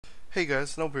Hey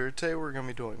guys, Noble here. Today we're going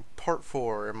to be doing part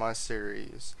 4 in my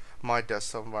series, My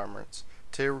Desktop Environments.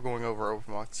 Today we're going over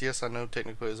Openbox. Yes, I know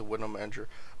technically as a window manager,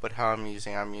 but how I'm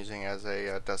using as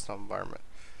a desktop environment.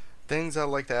 Things I'd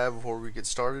like to add before we get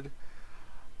started.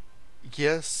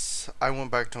 Yes, I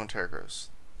went back to Integros.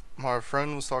 My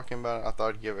friend was talking about it, I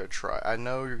thought I'd give it a try. I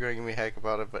know you're going to give me heck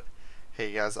about it, but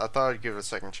hey guys, I thought I'd give it a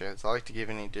second chance. I like to give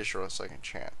any distro a second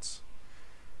chance.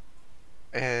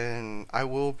 And I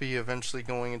will be eventually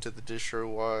going into the distro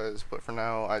wise, but for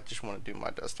now I just want to do my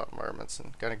desktop environments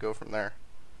and kind of go from there.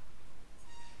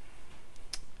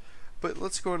 But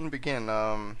let's go ahead and begin.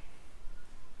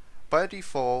 By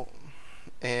default,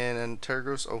 in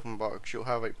Integros Openbox, you'll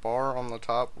have a bar on the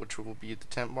top, which will be the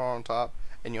temp bar on top,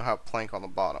 and you'll have plank on the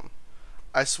bottom.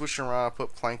 I switched around, I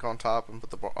put plank on top and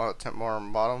put the temp bar on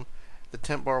the bottom. The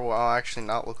temp bar will actually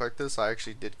not look like this. I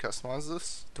actually did customize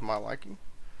this to my liking.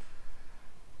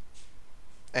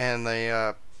 And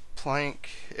the plank,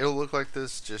 it'll look like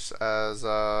this just as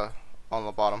on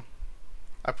the bottom.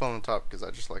 I put on the top because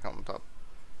I just like on the top.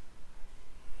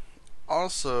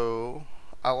 Also,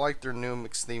 I like their new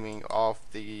mix theming off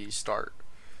the start.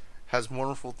 Has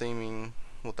wonderful theming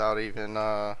without even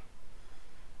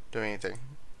doing anything.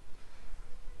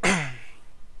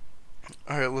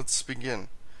 Alright, let's begin.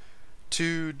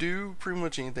 To do pretty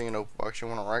much anything in Openbox, you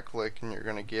want to right click and you're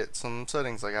going to get some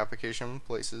settings like application,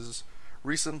 places,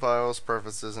 recent files,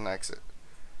 preferences, and exit.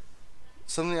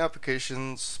 Some of the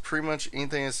applications, pretty much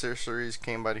anything in accessories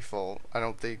came by default. I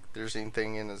don't think there's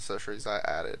anything in accessories I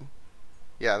added.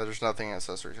 Yeah, there's nothing in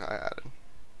accessories I added.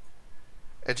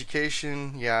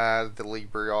 Education, yeah, I added the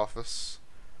LibreOffice,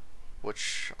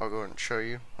 which I'll go ahead and show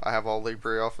you. I have all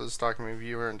LibreOffice, document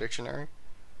viewer, and dictionary.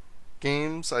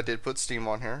 Games, I did put Steam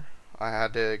on here. I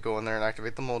had to go in there and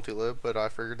activate the multi-lib, but I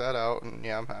figured that out, and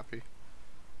yeah, I'm happy.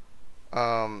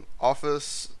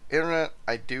 Office, internet,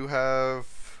 I do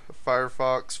have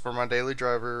Firefox for my daily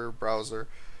driver browser,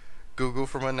 Google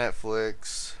for my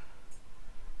Netflix,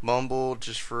 Mumble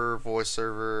just for voice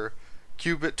server.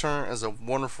 QBitTorrent is a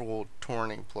wonderful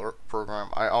torrenting program.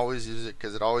 I always use it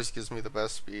because it always gives me the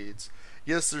best speeds.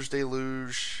 Yes, there's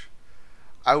Deluge.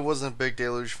 I wasn't a big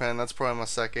Deluge fan. That's probably my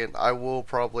second. I will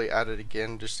probably add it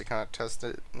again just to kind of test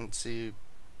it and see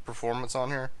performance on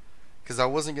here, because I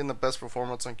wasn't getting the best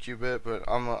performance on Qbit, but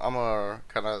I'm a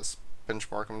kind of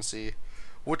benchmark them and see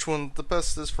which one the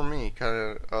best is for me.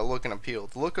 Kind of look and appeal.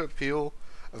 The look and appeal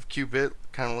of Qbit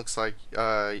kind of looks like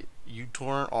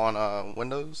uTorrent on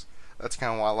Windows. That's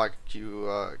kind of why I like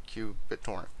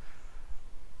QBitTorrent.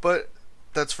 But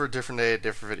that's for a different day, a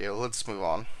different video. Let's move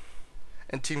on.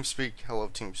 And TeamSpeak, hello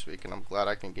TeamSpeak, and I'm glad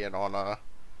I can get on.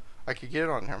 I could get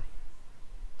on here.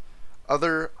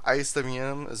 Other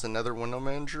ISWM is another window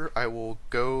manager. I will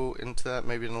go into that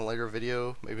maybe in a later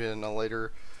video, maybe in a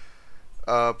later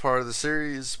part of the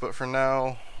series, but for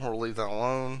now we'll leave that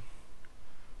alone.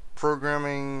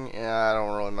 Programming, yeah, I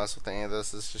don't really mess with any of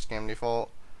this. It's just game default.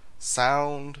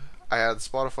 Sound, I add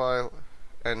Spotify,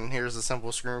 and here's the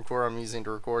simple screen recorder I'm using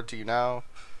to record to you now.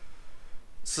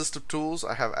 System tools,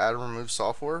 I have add and remove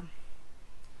software,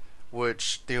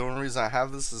 which the only reason I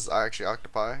have this is I actually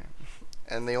Octopi,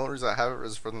 and the only reason I have it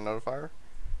is for the notifier.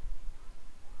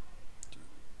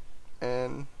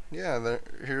 And yeah,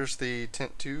 here's the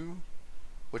tint 2,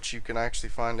 which you can actually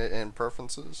find it in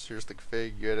preferences. Here's the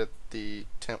config. You edit the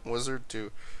tint wizard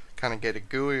to kind of get a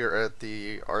GUI, or edit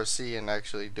the RC and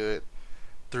actually do it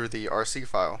through the RC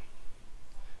file.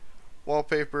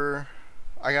 Wallpaper,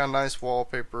 I got a nice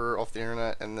wallpaper off the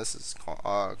internet, and this is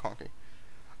Conky.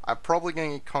 I'm probably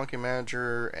going to get Conky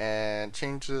Manager and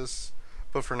change this,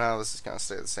 but for now this is going to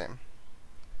stay the same.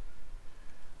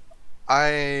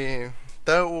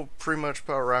 That will pretty much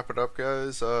about wrap it up,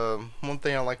 guys. One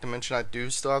thing I'd like to mention, I do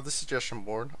still have the suggestion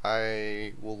board.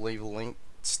 I will leave a link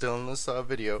still in this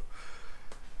video.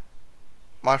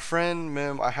 My friend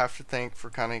Mim, I have to thank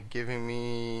for kind of giving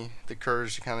me the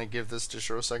courage to kind of give this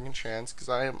distro a second chance, because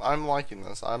I'm liking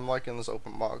this. I'm liking this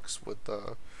Openbox with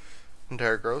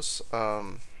Integros.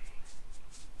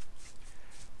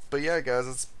 But yeah, guys,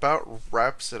 it's about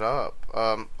wraps it up.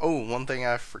 Oh, one thing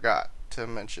I forgot to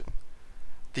mention: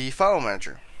 the file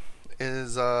manager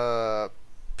is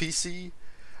PC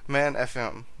Man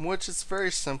FM, which is very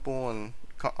simple and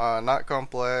not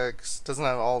complex. Doesn't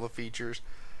have all the features.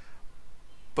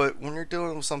 But when you're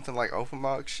dealing with something like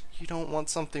Openbox, you don't want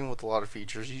something with a lot of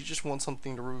features. You just want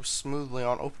something to move smoothly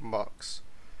on Openbox.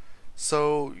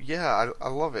 So yeah, I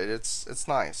love it. It's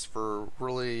nice for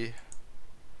really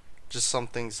just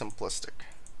something simplistic.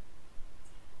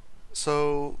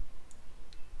 So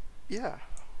yeah,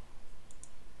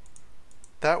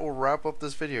 that will wrap up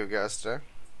this video, guys, today.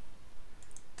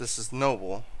 This is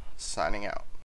Noble signing out.